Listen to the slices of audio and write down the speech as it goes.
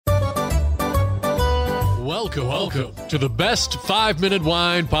Welcome to the Best 5-Minute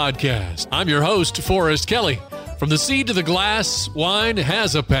Wine Podcast. I'm your host, Forrest Kelly. From the seed to the glass, wine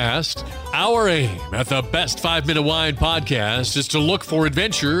has a past. Our aim at the Best 5-Minute Wine Podcast is to look for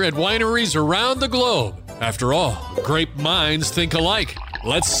adventure at wineries around the globe. After all, grape minds think alike.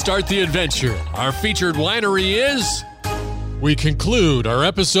 Let's start the adventure. Our featured winery is... We conclude our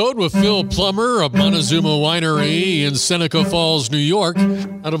episode with Phil Plummer of Montezuma Winery in Seneca Falls, New York.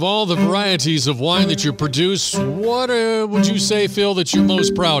 Out of all the varieties of wine that you produce, what would you say, Phil, that you're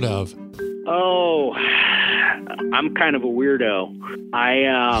most proud of? Oh, I'm kind of a weirdo.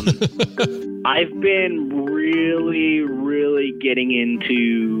 I've been really getting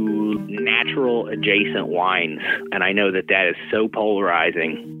into natural adjacent wines, and I know that is so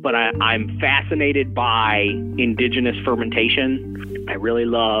polarizing, but I'm fascinated by indigenous fermentation. I really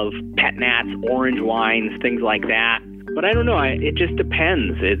love pet nats, orange wines, things like that. But I don't know, it just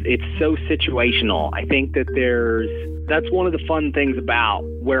depends. It's so situational. I think that that's one of the fun things about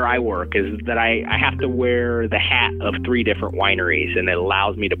where I work is that I have to wear the hat of 3 different wineries, and it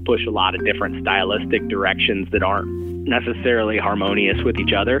allows me to push a lot of different stylistic directions that aren't necessarily harmonious with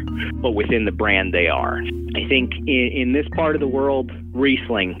each other, but within the brand they are. I think in this part of the world,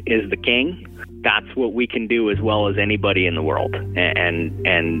 Riesling is the king. That's what we can do as well as anybody in the world. And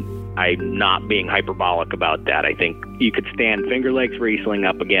I'm not being hyperbolic about that. I think you could stand Finger Lakes Riesling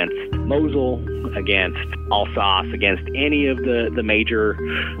up against Mosel, against Alsace, against any of the major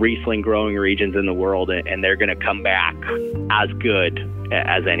Riesling growing regions in the world, and they're going to come back as good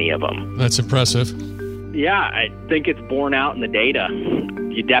as any of them. That's impressive. Yeah, I think it's borne out in the data.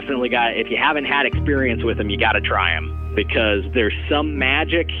 You definitely got, if you haven't had experience with them, you got to try them, because there's some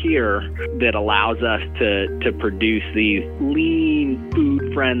magic here that allows us to produce these lean,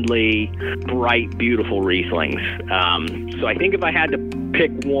 food-friendly, bright, beautiful Rieslings. So I think if I had to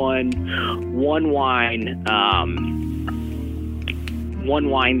pick one wine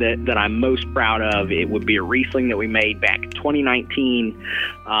that I'm most proud of, it would be a Riesling that we made back in 2019.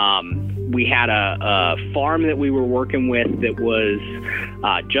 We had a farm that we were working with that was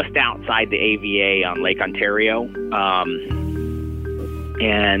just outside the AVA on Lake Ontario.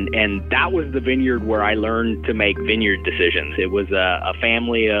 And that was the vineyard where I learned to make vineyard decisions. It was a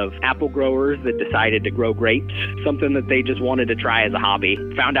family of apple growers that decided to grow grapes, something that they just wanted to try as a hobby.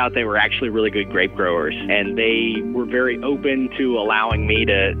 Found out they were actually really good grape growers, and they were very open to allowing me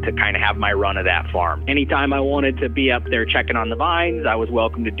to kind of have my run of that farm. Anytime I wanted to be up there checking on the vines, I was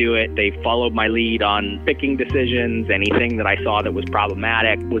welcome to do it. They followed my lead on picking decisions. Anything that I saw that was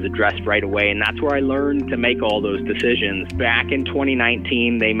problematic was addressed right away, and that's where I learned to make all those decisions. Back in 2019,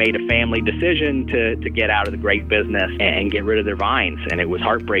 they made a family decision to get out of the grape business and get rid of their vines, and it was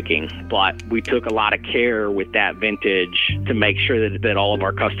heartbreaking. But we took a lot of care with that vintage to make sure that all of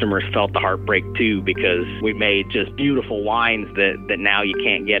our customers felt the heartbreak too, because we made just beautiful wines that now you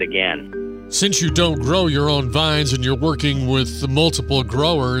can't get again. Since you don't grow your own vines and you're working with multiple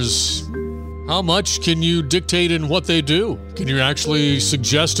growers, how much can you dictate in what they do? Can you actually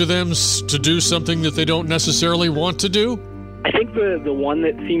suggest to them to do something that they don't necessarily want to do? I think the one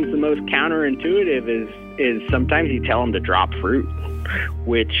that seems the most counterintuitive is sometimes you tell them to drop fruit,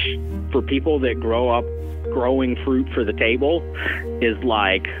 which for people that grow up growing fruit for the table is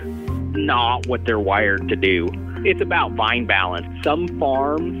like not what they're wired to do. It's about vine balance. Some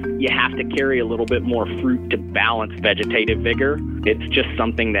farms, you have to carry a little bit more fruit to balance vegetative vigor. It's just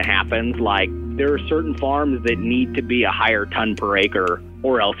something that happens. Like, there are certain farms that need to be a higher ton per acre,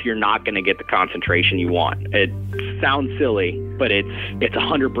 or else you're not going to get the concentration you want. It sounds silly, but it's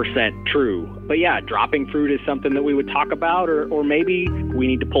 100% true. But yeah, dropping fruit is something that we would talk about, or maybe we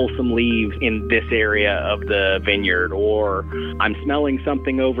need to pull some leaves in this area of the vineyard, or I'm smelling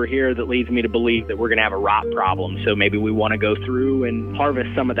something over here that leads me to believe that we're going to have a rot problem. So maybe we want to go through and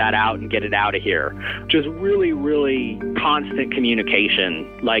harvest some of that out and get it out of here. Just really constant communication.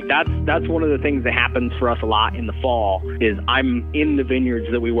 Like that's one of the things that happens for us a lot in the fall is I'm in the vineyards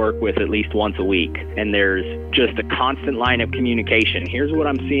that we work with at least once a week, and there's just a constant line of communication. Here's what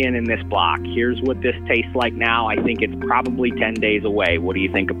I'm seeing in this block. Here's what this tastes like now. I think it's probably 10 days away. What do you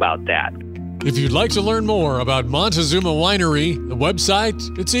think about that? If you'd like to learn more about Montezuma Winery, the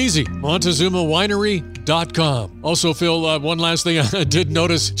website, it's easy, MontezumaWinery.com. Also, Phil, one last thing I did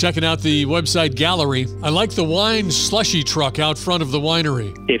notice checking out the website gallery. I like the wine slushy truck out front of the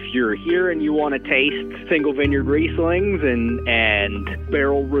winery. If you're here and you want to taste single vineyard Rieslings and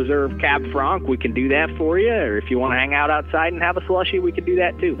barrel reserve Cab Franc, we can do that for you. Or if you want to hang out outside and have a slushy, we can do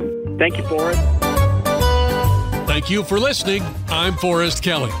that too. Thank you, Forrest. Thank you for listening. I'm Forrest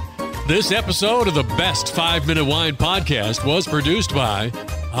Kelly. This episode of the Best 5-Minute Wine Podcast was produced by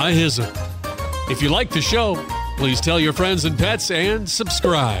iHism. If you like the show, please tell your friends and pets and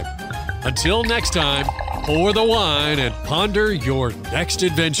subscribe. Until next time, pour the wine and ponder your next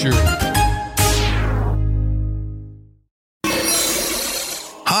adventure.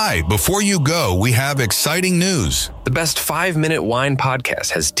 Hi, before you go, we have exciting news. The Best 5-Minute Wine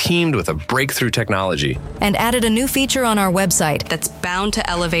podcast has teamed with a breakthrough technology and added a new feature on our website that's bound to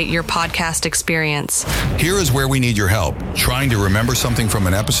elevate your podcast experience. Here is where we need your help. Trying to remember something from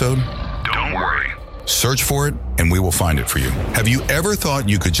an episode? Don't worry. Search for it, and we will find it for you. Have you ever thought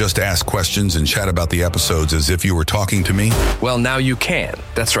you could just ask questions and chat about the episodes as if you were talking to me? Well, now you can.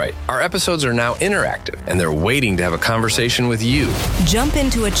 That's right. Our episodes are now interactive, and they're waiting to have a conversation with you. Jump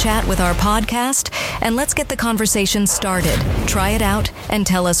into a chat with our podcast, and let's get the conversation started. Try it out, and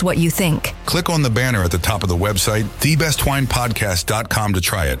tell us what you think. Click on the banner at the top of the website, thebestwinepodcast.com, to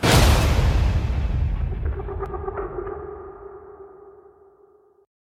try it.